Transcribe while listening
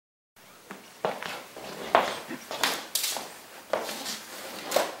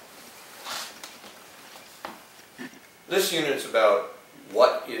This unit is about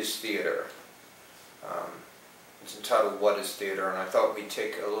what is theater. It's entitled What is Theater, and I thought we'd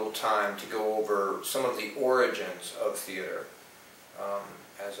take a little time to go over some of the origins of theater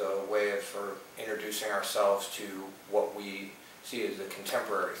as a way of sort of introducing ourselves to what we see as the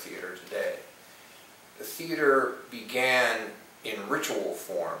contemporary theater today. The theater began in ritual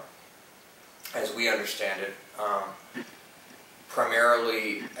form, as we understand it,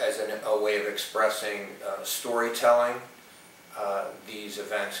 primarily as a way of expressing storytelling. These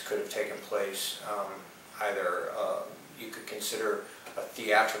events could have taken place either you could consider a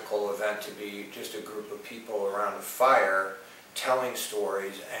theatrical event to be just a group of people around a fire telling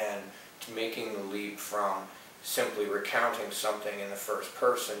stories and making the leap from simply recounting something in the first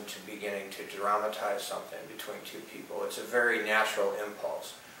person to beginning to dramatize something between two people. It's a very natural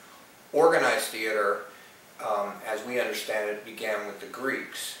impulse. Organized theater, as we understand it, began with the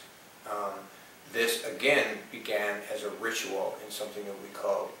Greeks. This again began as a ritual in something that we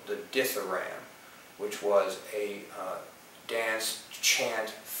call the dithyramb, which was a dance, chant,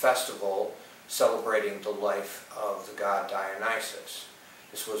 festival celebrating the life of the god Dionysus.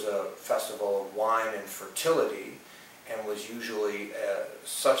 This was a festival of wine and fertility, and was usually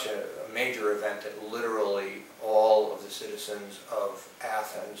such a major event that literally all of the citizens of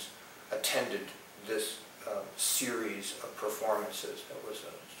Athens attended this series of performances. It was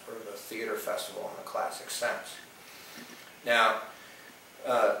a sort of a theater festival in the classic sense. Now,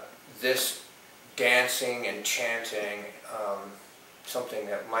 this dancing and chanting, something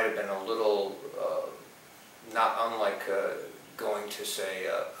that might have been a little, not unlike going to, say,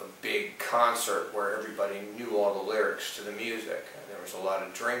 a big concert where everybody knew all the lyrics to the music. And there was a lot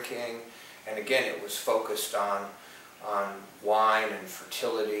of drinking, and again, it was focused on wine and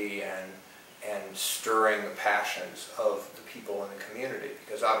fertility and stirring the passions of the people in the community,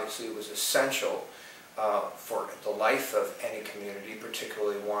 because obviously it was essential for the life of any community,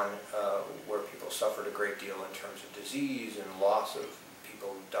 particularly one where people suffered a great deal in terms of disease and loss of people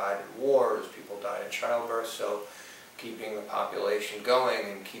who died in wars, people died in childbirth. So keeping the population going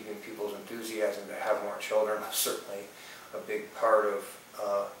and keeping people's enthusiasm to have more children was certainly a big part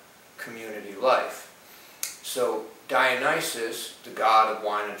of community life. So Dionysus, the god of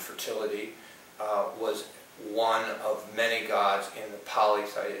wine and fertility, was one of many gods in the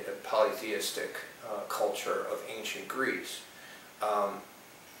polytheistic culture of ancient Greece.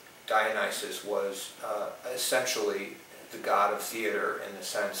 Dionysus was essentially the god of theater, in the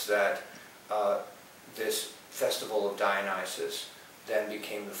sense that this festival of Dionysus then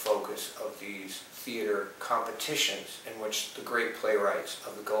became the focus of these theater competitions in which the great playwrights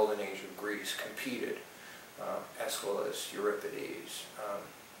of the golden age of Greece competed. Aeschylus, Euripides,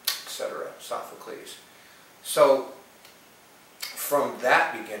 etc., Sophocles. So from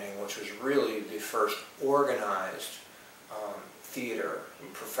that beginning, which was really the first organized theater,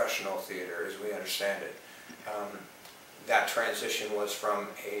 professional theater as we understand it, that transition was from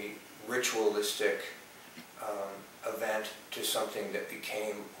a ritualistic event to something that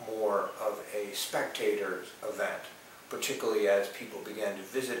became more of a spectator's event, particularly as people began to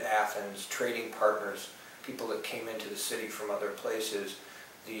visit Athens, trading partners, people that came into the city from other places.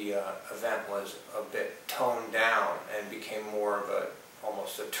 The event was a bit toned down and became more of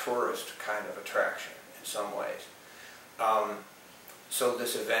almost a tourist kind of attraction in some ways. So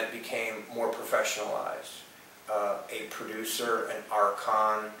this event became more professionalized. A producer, an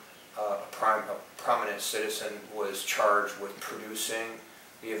archon, a prominent citizen was charged with producing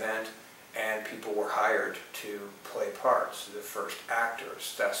the event, and people were hired to play parts. The first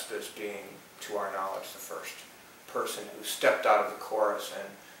actors, Thespis being, to our knowledge, the first person who stepped out of the chorus and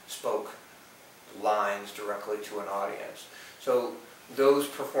spoke lines directly to an audience. So those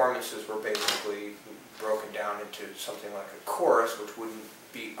performances were basically broken down into something like a chorus, which wouldn't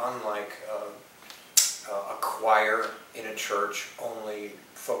be unlike a choir in a church, only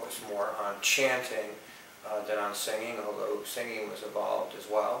focused more on chanting than on singing, although singing was involved as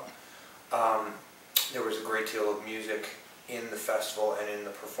well. There was a great deal of music in the festival and in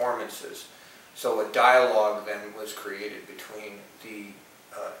the performances. So a dialogue then was created between the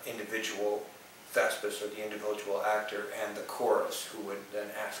individual Thespis, or the individual actor, and the chorus, who would then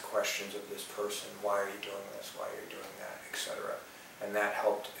ask questions of this person: why are you doing this, why are you doing that, etc. And that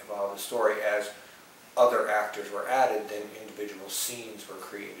helped evolve the story. As other actors were added, then individual scenes were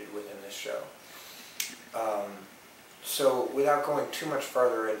created within this show. So without going too much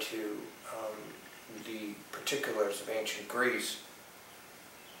further into the particulars of ancient Greece,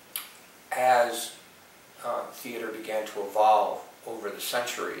 as theater began to evolve over the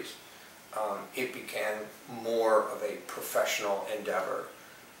centuries, it became more of a professional endeavor.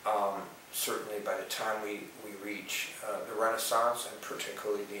 certainly by the time we reach the Renaissance, and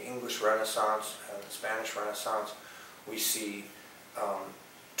particularly the English Renaissance and the Spanish Renaissance, we see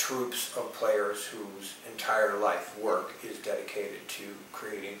troops of players whose entire life work is dedicated to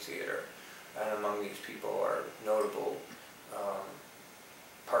creating theater. And among these people are notable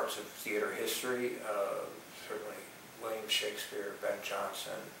parts of theater history, certainly William Shakespeare, Ben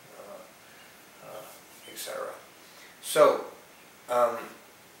Jonson, etc. So,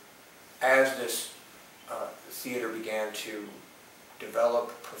 as this theater began to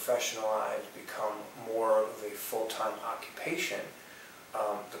develop, professionalize, become more of a full-time occupation,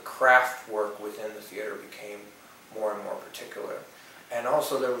 the craft work within the theater became more and more particular. And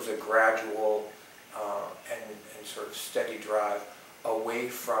also there was a gradual and sort of steady drive away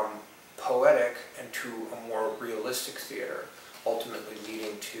from poetic and to a more realistic theater, ultimately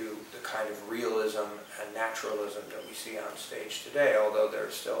leading to the kind of realism and naturalism that we see on stage today, although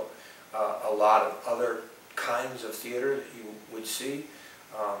there's still a lot of other kinds of theater that you would see.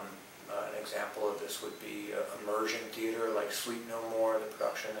 An example of this would be immersion theater, like Sleep No More, the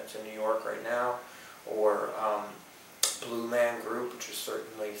production that's in New York right now, or Blue Man Group, which is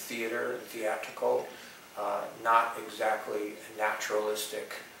certainly theater, theatrical, not exactly a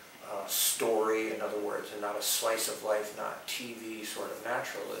naturalistic story, in other words, and not a slice of life, not TV sort of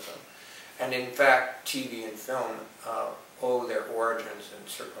naturalism. And in fact, TV and film owe their origins and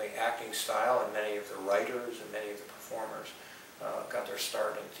certainly acting style, and many of the writers and many of the performers got their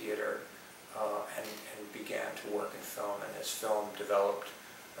start in theater and began to work in film. And as film developed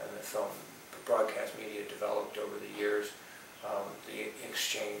and the broadcast media developed over the years, the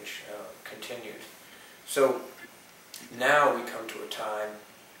exchange continued. So now we come to a time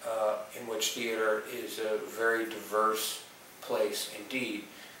in which theater is a very diverse place indeed.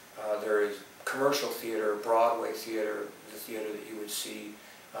 There is commercial theater, Broadway theater, the theater that you would see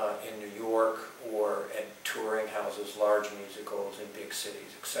in New York or at touring houses, large musicals in big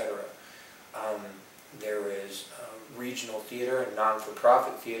cities, etc. There is regional theater and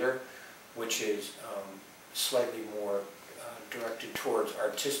non-for-profit theater, which is slightly more directed towards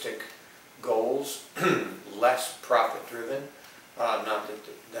artistic goals, less profit-driven. Not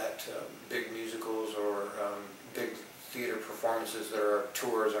that big musicals or big theater performances that are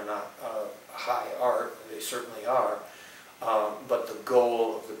tours are not high art. They certainly are. But the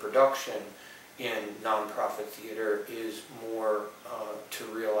goal of the production in nonprofit theater is more to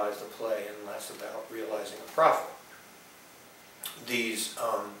realize the play and less about realizing a profit. These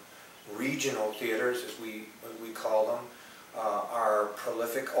regional theaters, as we call them, are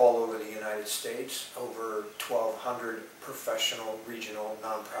prolific all over the United States. Over 1,200 professional regional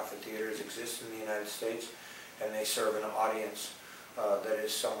nonprofit theaters exist in the United States, and they serve an audience that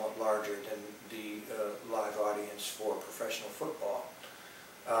is somewhat larger than the live audience for professional football.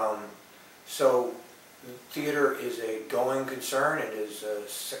 So theater is a going concern. It is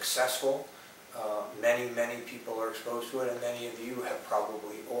successful. Many people are exposed to it, and many of you have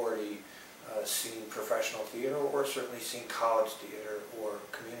probably already seen professional theater, or certainly seen college theater or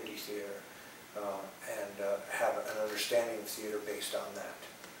community theater, and have an understanding of theater based on that.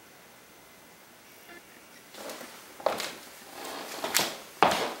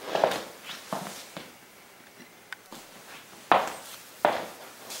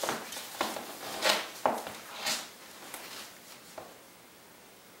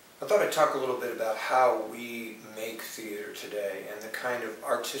 I thought I'd talk a little bit about how we make theater today and the kind of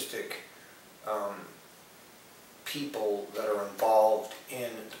artistic people that are involved in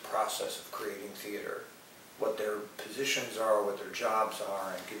the process of creating theater, what their positions are, what their jobs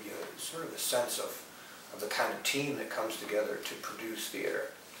are, and give you sort of a sense of the kind of team that comes together to produce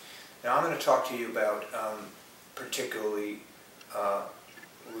theater. Now I'm going to talk to you about particularly what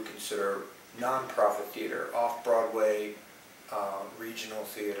we consider nonprofit theater, off-Broadway, regional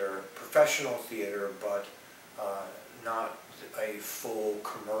theater, professional theater, but not a full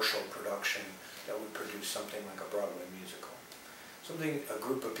commercial production that would produce something like a Broadway musical. A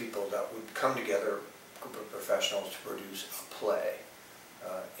group of people that would come together, a group of professionals, to produce a play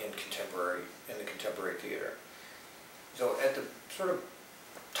in the contemporary theater. So at the sort of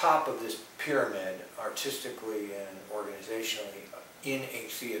top of this pyramid, artistically and organizationally, in a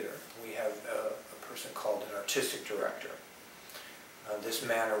theater, we have a person called an artistic director. This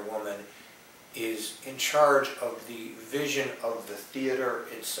man or woman is in charge of the vision of the theater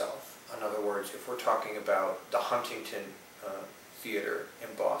itself. In other words, if we're talking about the Huntington Theater in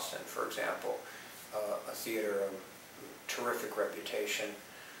Boston, for example, a theater of terrific reputation,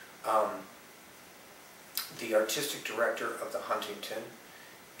 the artistic director of the Huntington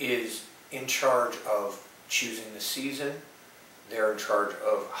is in charge of choosing the season, They're in charge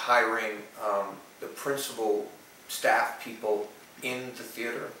of hiring the principal staff people in the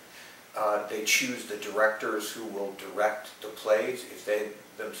theater. They choose the directors who will direct the plays if they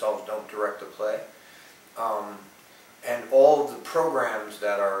themselves don't direct the play. And all of the programs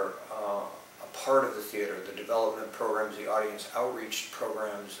that are a part of the theater, the development programs, the audience outreach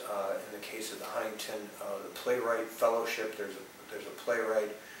programs, in the case of the Huntington, the Playwright Fellowship, there's a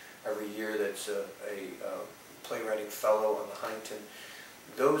playwright every year that's a playwriting fellow on the Huntington.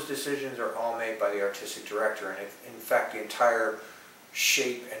 Those decisions are all made by the artistic director, and in fact the entire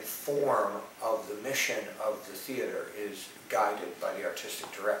shape and form of the mission of the theater is guided by the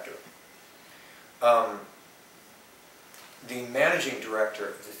artistic director. The managing director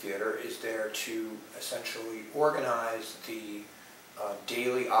of the theater is there to essentially organize the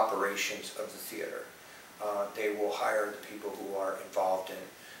daily operations of the theater. They will hire the people who are involved in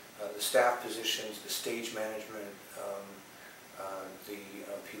the staff positions, the stage management, the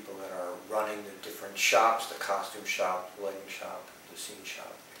people that are running the different shops, the costume shop, the lighting shop, the scene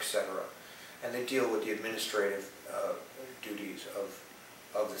shop, etc. And they deal with the administrative duties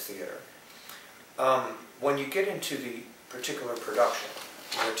of the theater. When you get into the particular production,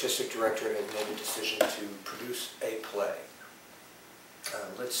 the artistic director has made a decision to produce a play.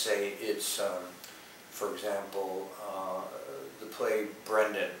 Let's say it's, for example, the play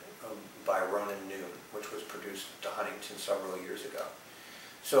Brendan by Ronan Noon, which was produced at the Huntington several years ago.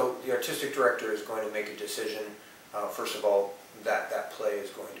 So the artistic director is going to make a decision, first of all, that that play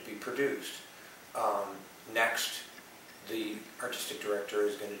is going to be produced. Next, the artistic director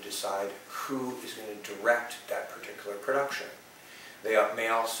is going to decide who is going to direct that particular production. They may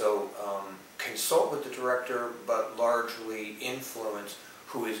also consult with the director, but largely influence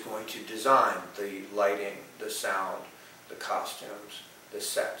who is going to design the lighting, the sound, the costumes, the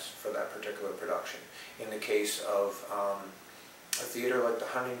sets for that particular production. In the case of a theater like the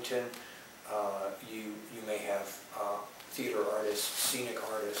Huntington, you may have theater artists, scenic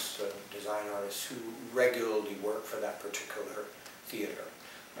artists, design artists who regularly work for that particular theater.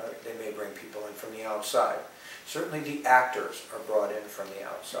 They may bring people in from the outside. Certainly the actors are brought in from the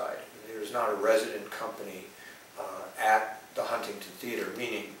outside. There's not a resident company at the Huntington Theater,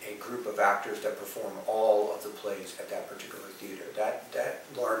 meaning a group of actors that perform all of the plays at that particular theater. That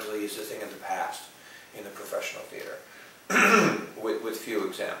largely is a thing of the past in the professional theater, with few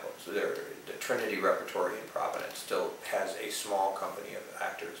examples. The Trinity Repertory in Providence still has a small company of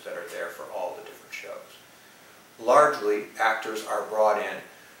actors that are there for all the different shows. Largely, actors are brought in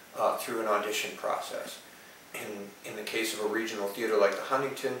through an audition process. In the case of a regional theater like the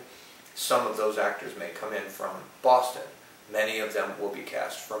Huntington, some of those actors may come in from Boston. Many of them will be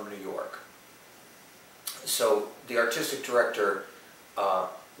cast from New York. So the artistic director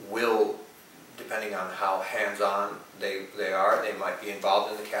will, depending on how hands-on they are, they might be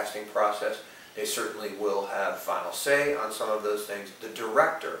involved in the casting process. They certainly will have final say on some of those things. The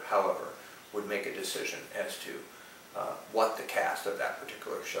director, however, would make a decision as to what the cast of that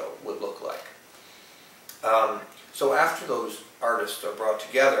particular show would look like. So after those artists are brought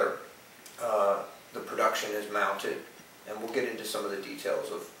together, the production is mounted, and we'll get into some of the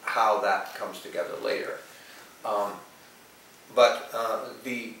details of how that comes together later. But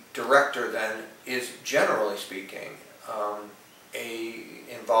the director then is, generally speaking,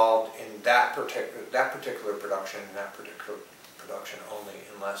 involved in that particular production and that particular production only,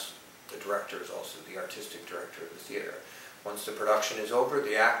 unless the director is also the artistic director of the theater. Once the production is over,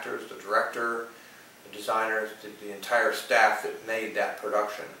 the actors, the director, the designers, the entire staff that made that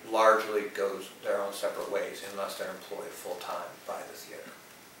production largely goes their own separate ways unless they're employed full-time by the theater.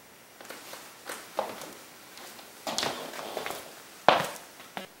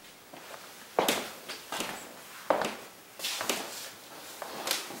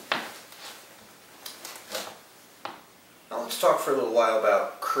 Now let's talk for a little while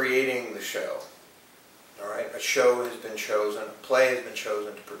about creating the show. All right, a show has been chosen, a play has been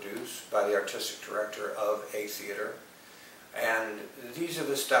chosen to produce by the artistic director of a theater, and these are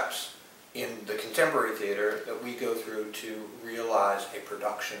the steps in the contemporary theater that we go through to realize a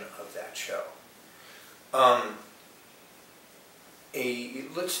production of that show.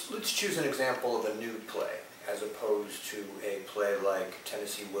 Let's choose an example of a nude play as opposed to a play like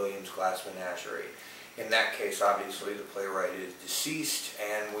Tennessee Williams' Glass Menagerie. In that case, obviously, the playwright is deceased,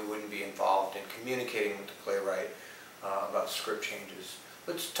 and we wouldn't be involved in communicating with the playwright about script changes.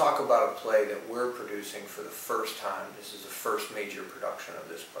 Let's talk about a play that we're producing for the first time. This is the first major production of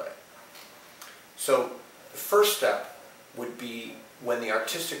this play. So the first step would be when the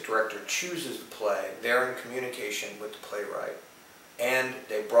artistic director chooses the play, they're in communication with the playwright, and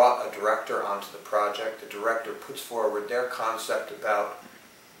they brought a director onto the project. The director puts forward their concept about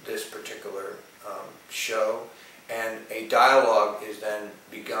this particular show, and a dialogue is then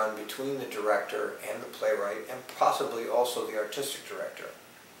begun between the director and the playwright, and possibly also the artistic director.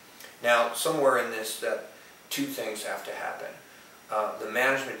 Now, somewhere in this, that two things have to happen. The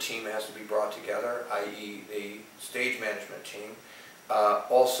management team has to be brought together, i.e. the stage management team.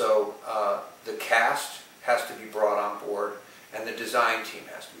 Also, the cast has to be brought on board, and the design team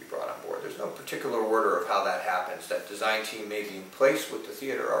has to be brought on board. There's no particular order of how that happens. That design team may be in place with the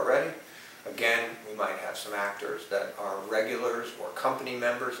theater already. Again, we might have some actors that are regulars or company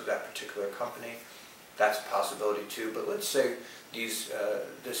members of that particular company. That's a possibility too, but let's say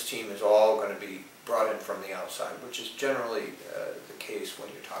this team is all going to be brought in from the outside, which is generally the case when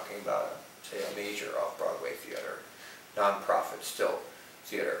you're talking about, say, a major off-Broadway theater, non-profit still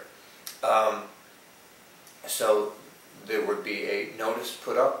theater. So there would be a notice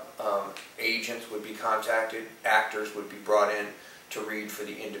put up, agents would be contacted, actors would be brought in to read for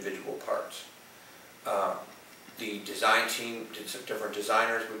the individual parts. The design team, different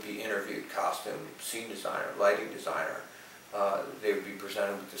designers would be interviewed, costume, scene designer, lighting designer. They would be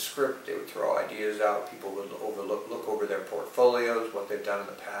presented with the script, they would throw ideas out, people would look over their portfolios, what they've done in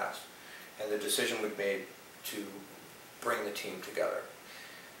the past, and the decision would be made to bring the team together.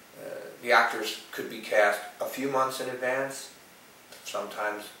 The actors could be cast a few months in advance,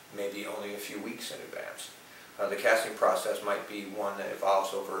 sometimes maybe only a few weeks in advance. The casting process might be one that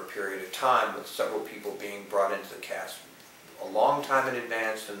evolves over a period of time, with several people being brought into the cast a long time in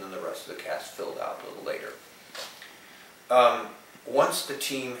advance, and then the rest of the cast filled out a little later. Once the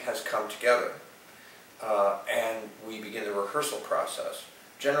team has come together and we begin the rehearsal process,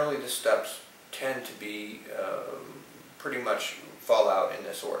 generally the steps tend to be pretty much fall out in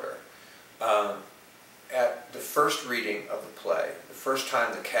this order. At the first reading of the play, the first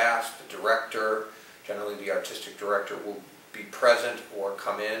time the cast, the director, generally the artistic director, will be present or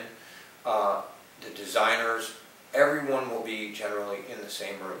come in, the designers, everyone will be generally in the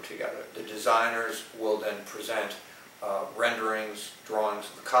same room together. The designers will then present renderings, drawings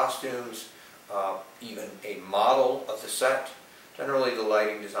of the costumes, even a model of the set. Generally the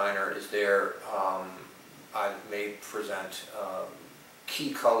lighting designer is there. I may present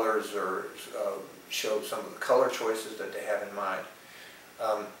key colors or show some of the color choices that they have in mind.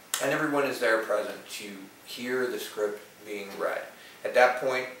 And everyone is there present to hear the script being read. At that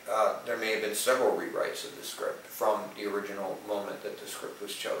point, there may have been several rewrites of the script from the original moment that the script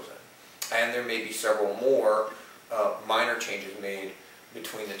was chosen. And there may be several more minor changes made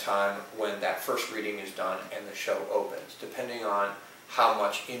between the time when that first reading is done and the show opens, depending on how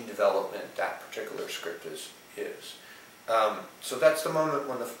much in development that particular script is. So that's the moment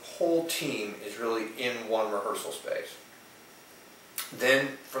when the whole team is really in one rehearsal space. Then,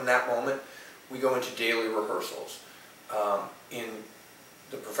 from that moment, we go into daily rehearsals. In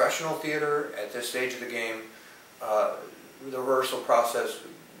the professional theater, at this stage of the game, the rehearsal process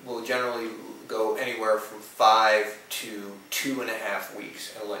will generally go anywhere from 5 to 2.5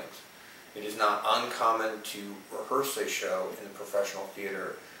 weeks in length. It is not uncommon to rehearse a show in the professional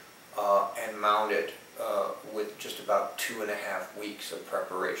theater and mount it with just about 2.5 weeks of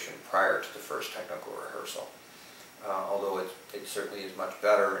preparation prior to the first technical rehearsal. Although it certainly is much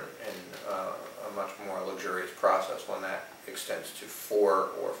better and a much more luxurious process when that extends to 4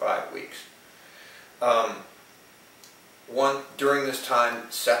 or 5 weeks. During this time,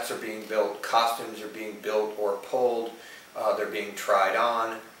 sets are being built, costumes are being built or pulled, they're being tried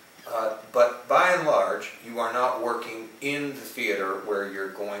on, but by and large, you are not working in the theater where you're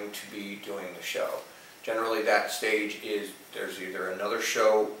going to be doing the show. Generally, that stage there's either another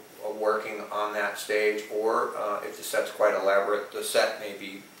show working on that stage, or if the set's quite elaborate, the set may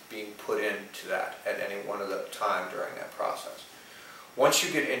be being put into that at any one of the time during that process. Once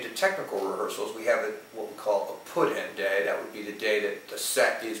you get into technical rehearsals, we have what we call a put-in day. That would be the day that the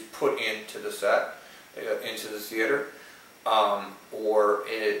set is put into the set, into the theater, or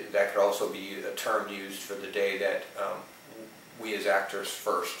that could also be a term used for the day that we as actors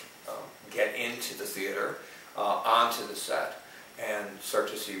first get into the theater, onto the set, and start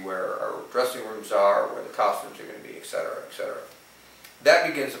to see where our dressing rooms are, where the costumes are going to be, etc., etc. That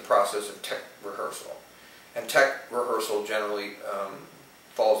begins the process of tech rehearsal. And tech rehearsal generally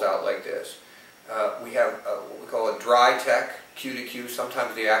falls out like this. We have what we call a dry tech, cue to cue.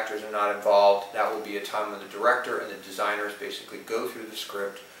 Sometimes the actors are not involved. That will be a time when the director and the designers basically go through the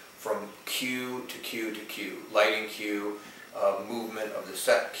script from cue to cue to cue. Lighting cue, movement of the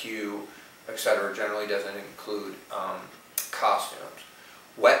set cue, etc. Generally doesn't include costumes.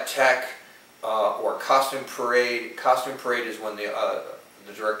 Wet tech or costume parade. Costume parade is when the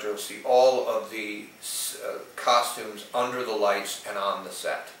director will see all of the costumes under the lights and on the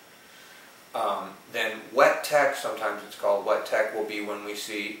set. Then wet tech, sometimes it's called wet tech, will be when we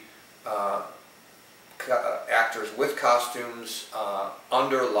see actors with costumes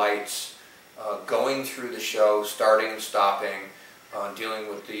under lights, going through the show, starting and stopping, dealing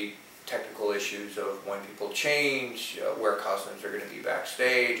with the technical issues of when people change, where costumes are going to be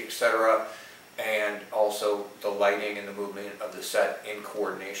backstage, etc., and also the lighting and the movement of the set in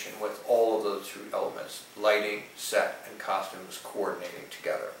coordination with all of those two elements, lighting, set, and costumes coordinating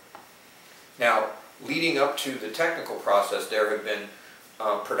together. Now, leading up to the technical process, there have been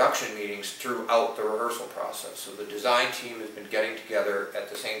production meetings throughout the rehearsal process. So the design team has been getting together at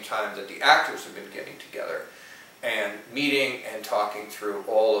the same time that the actors have been getting together and meeting and talking through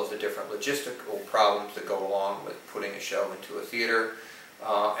all of the different logistical problems that go along with putting a show into a theater,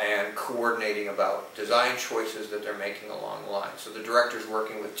 and coordinating about design choices that they're making along the line. So the director's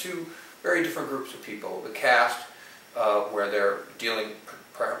working with two very different groups of people. The cast, where they're dealing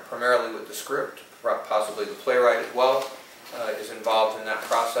primarily with the script, possibly the playwright as well, is involved in that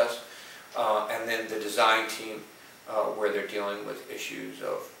process, and then the design team, where they're dealing with issues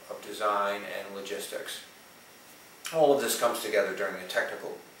of design and logistics. All of this comes together during the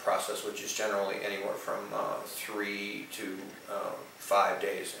technical process, which is generally anywhere from 3 to 5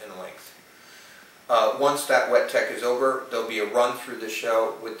 days in length. Once that wet tech is over, there'll be a run through the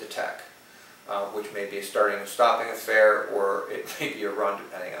show with the tech, which may be a starting and stopping affair, or it may be a run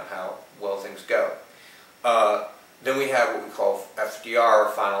depending on how well things go. Then we have what we call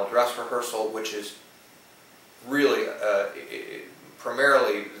FDR, final dress rehearsal, which is really,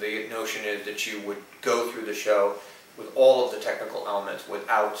 primarily the notion is that you would go through the show with all of the technical elements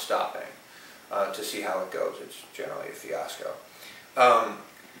without stopping to see how it goes. It's generally a fiasco.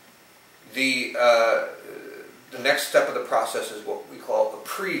 The next step of the process is what we call a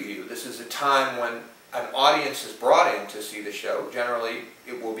preview. This is a time when an audience is brought in to see the show. Generally,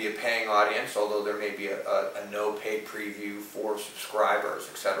 it will be a paying audience, although there may be a no-paid preview for subscribers,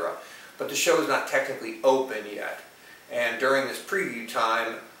 etc. But the show is not technically open yet. And during this preview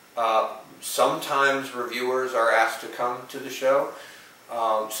time, sometimes reviewers are asked to come to the show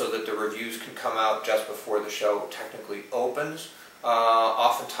so that the reviews can come out just before the show technically opens.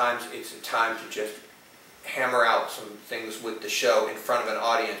 Oftentimes it's a time to just hammer out some things with the show in front of an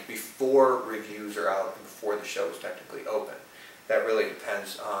audience before reviews are out and before the show is technically open. That really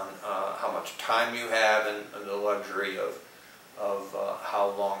depends on how much time you have and the luxury of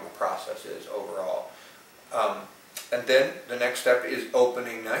how long the process is overall. And then the next step is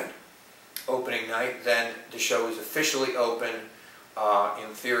opening night. Opening night, then the show is officially open.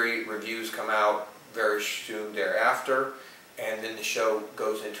 In theory, reviews come out very soon thereafter, and then the show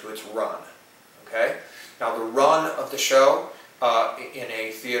goes into its run. Okay? Now the run of the show in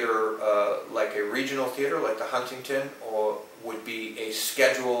a theater like a regional theater like the Huntington would be a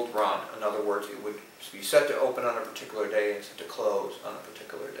scheduled run. In other words, it would be set to open on a particular day and set to close on a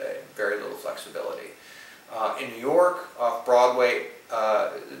particular day. Very little flexibility. In New York, off-Broadway,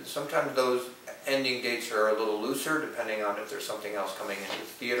 sometimes those ending dates are a little looser depending on if there's something else coming into the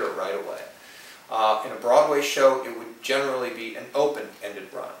theater right away. In a Broadway show, it would generally be an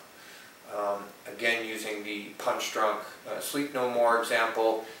open-ended run. Again, using the Punch-Drunk Sleep No More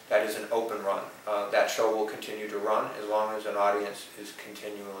example, that is an open run. That show will continue to run as long as an audience is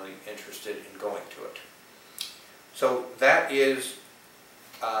continually interested in going to it. So that is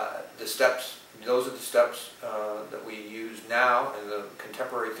the steps. Those are the steps that we use now in the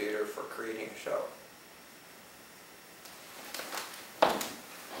contemporary theater for creating a show.